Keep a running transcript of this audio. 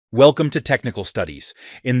Welcome to Technical Studies.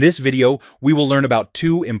 In this video, we will learn about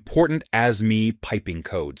two important ASME piping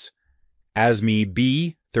codes, ASME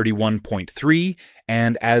B31.3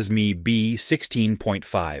 and ASME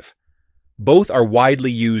B16.5. Both are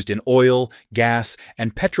widely used in oil, gas,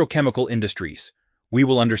 and petrochemical industries. We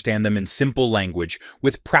will understand them in simple language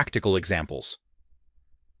with practical examples.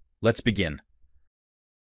 Let's begin.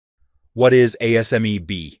 What is ASME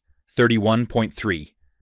B31.3?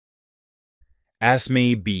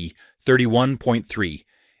 ASME B31.3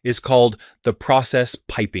 is called the Process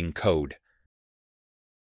Piping Code.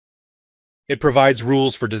 It provides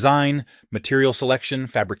rules for design, material selection,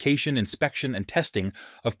 fabrication, inspection, and testing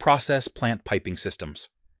of process plant piping systems.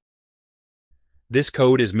 This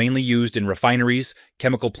code is mainly used in refineries,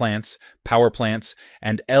 chemical plants, power plants,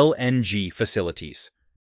 and LNG facilities.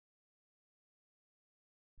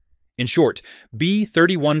 In short,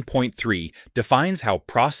 B31.3 defines how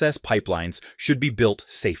process pipelines should be built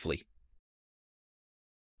safely.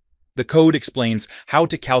 The code explains how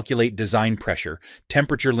to calculate design pressure,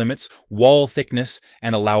 temperature limits, wall thickness,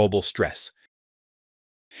 and allowable stress.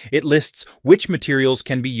 It lists which materials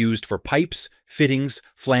can be used for pipes, fittings,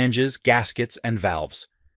 flanges, gaskets, and valves.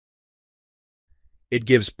 It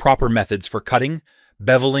gives proper methods for cutting,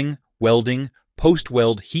 beveling, welding,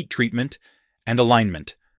 post-weld heat treatment, and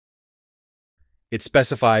alignment. It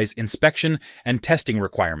specifies inspection and testing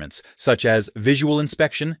requirements, such as visual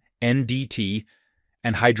inspection, NDT,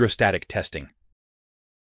 and hydrostatic testing.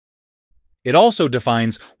 It also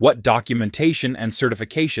defines what documentation and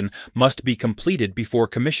certification must be completed before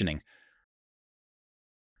commissioning.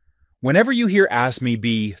 Whenever you hear ASME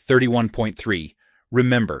B31.3,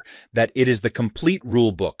 remember that it is the complete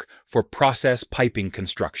rule book for process piping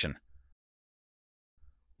construction.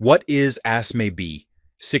 What is ASME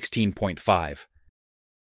B16.5?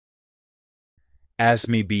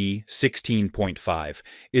 ASME B16.5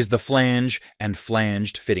 is the flange and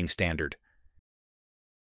flanged fitting standard.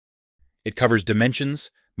 It covers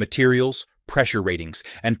dimensions, materials, pressure ratings,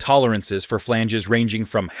 and tolerances for flanges ranging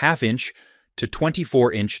from half-inch to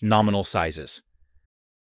 24-inch nominal sizes.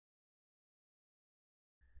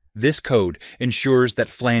 This code ensures that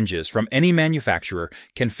flanges from any manufacturer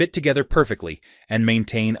can fit together perfectly and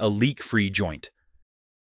maintain a leak-free joint.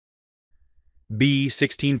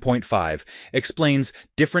 B16.5 explains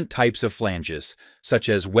different types of flanges, such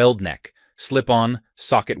as weld neck, slip-on,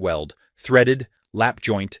 socket weld, threaded, lap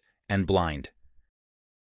joint, and blind.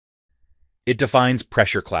 It defines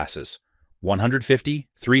pressure classes: 150,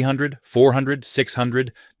 300, 400,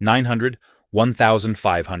 600, 900,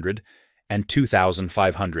 1,500, and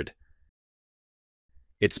 2,500.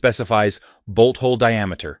 It specifies bolt hole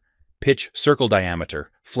diameter, pitch circle diameter,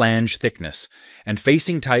 flange thickness, and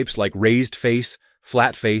facing types like raised face,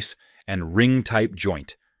 flat face, and ring-type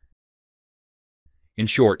joint. In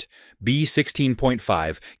short,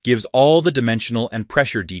 B16.5 gives all the dimensional and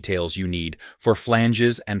pressure details you need for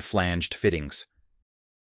flanges and flanged fittings.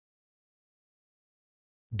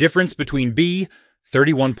 Difference between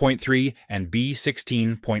B31.3 and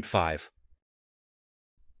B16.5.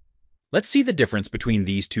 Let's see the difference between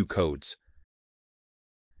these two codes.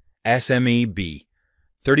 ASME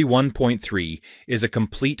B31.3 is a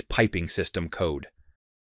complete piping system code.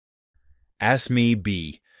 ASME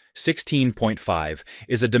B16.5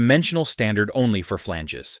 is a dimensional standard only for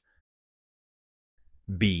flanges.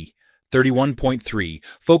 B31.3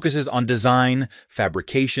 focuses on design,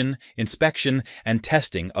 fabrication, inspection, and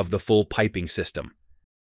testing of the full piping system.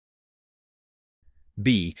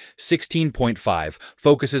 B16.5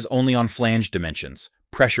 focuses only on flange dimensions,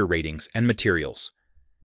 pressure ratings, and materials.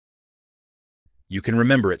 You can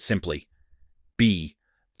remember it simply.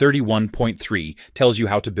 B31.3 tells you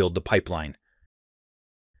how to build the pipeline.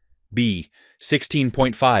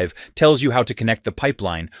 B16.5 tells you how to connect the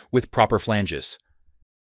pipeline with proper flanges.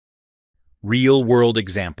 Real-world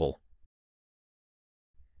example.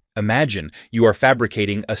 Imagine you are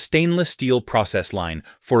fabricating a stainless steel process line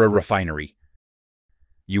for a refinery.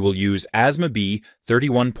 You will use ASME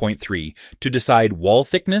B31.3 to decide wall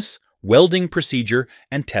thickness, welding procedure,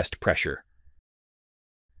 and test pressure.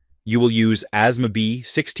 You will use ASME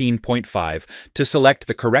B16.5 to select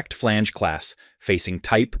the correct flange class, facing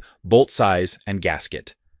type, bolt size, and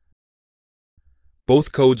gasket.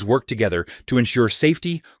 Both codes work together to ensure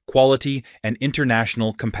safety, quality, and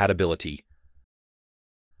international compatibility.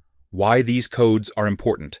 Why these codes are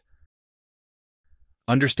important.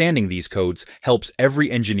 Understanding these codes helps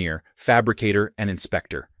every engineer, fabricator, and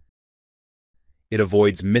inspector. It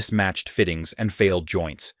avoids mismatched fittings and failed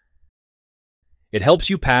joints. It helps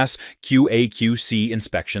you pass QA/QC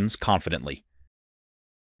inspections confidently.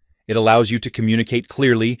 It allows you to communicate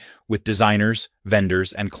clearly with designers,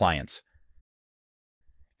 vendors, and clients.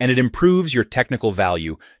 And it improves your technical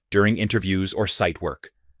value during interviews or site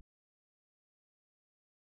work.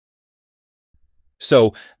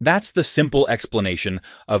 So that's the simple explanation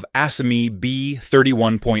of ASME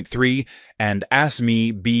B31.3 and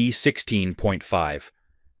ASME B16.5.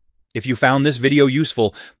 If you found this video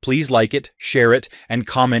useful, please like it, share it, and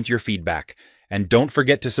comment your feedback. And don't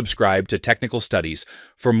forget to subscribe to Technical Studies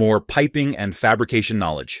for more piping and fabrication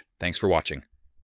knowledge. Thanks for watching.